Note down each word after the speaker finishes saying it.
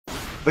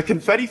The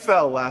confetti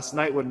fell last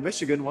night when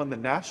Michigan won the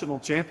national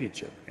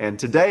championship. And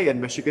today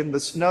in Michigan, the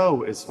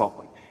snow is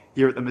falling.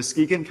 Here at the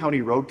Muskegon County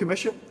Road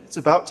Commission, it's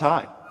about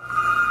time.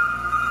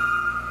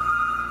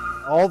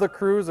 All the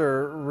crews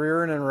are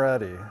rearing and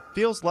ready.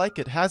 Feels like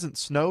it hasn't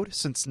snowed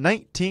since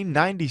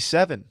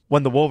 1997,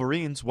 when the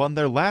Wolverines won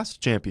their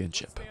last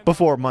championship.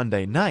 Before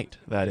Monday night,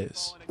 that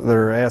is.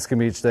 They're asking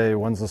me each day,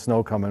 when's the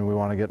snow coming? We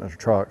want to get in the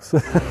trucks.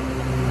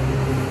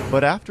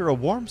 But after a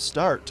warm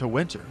start to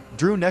winter,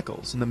 Drew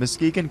Nichols and the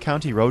Muskegon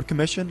County Road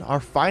Commission are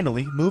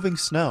finally moving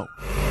snow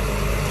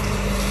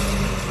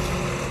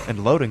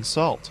and loading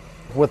salt.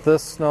 With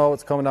this snow,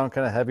 it's coming down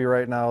kind of heavy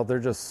right now. They're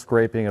just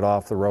scraping it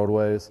off the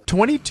roadways.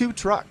 22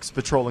 trucks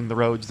patrolling the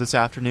roads this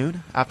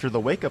afternoon after the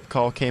wake-up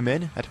call came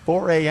in at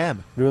 4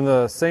 a.m. Doing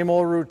the same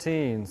old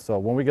routine, so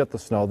when we get the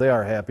snow, they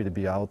are happy to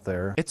be out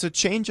there. It's a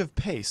change of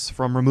pace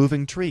from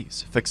removing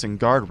trees, fixing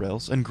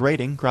guardrails, and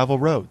grading gravel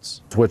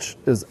roads. Which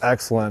is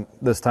excellent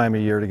this time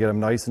of year to get them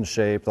nice and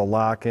shaped. They'll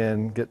lock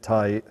in, get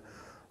tight,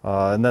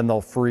 and then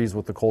they'll freeze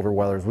with the colder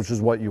weathers, which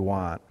is what you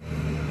want.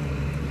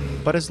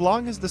 But as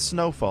long as the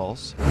snow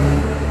falls,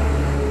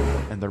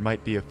 and there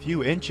might be a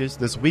few inches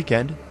this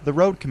weekend, the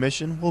Road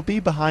Commission will be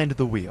behind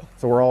the wheel.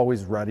 So we're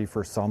always ready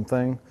for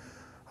something.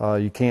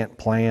 You can't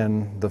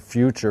plan the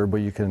future, but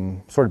you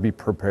can sort of be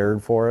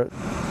prepared for it.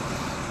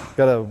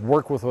 Got to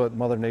work with what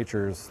Mother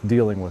Nature is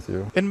dealing with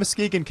you. In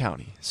Muskegon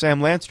County,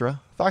 Sam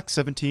Lanstra, Fox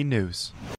 17 News.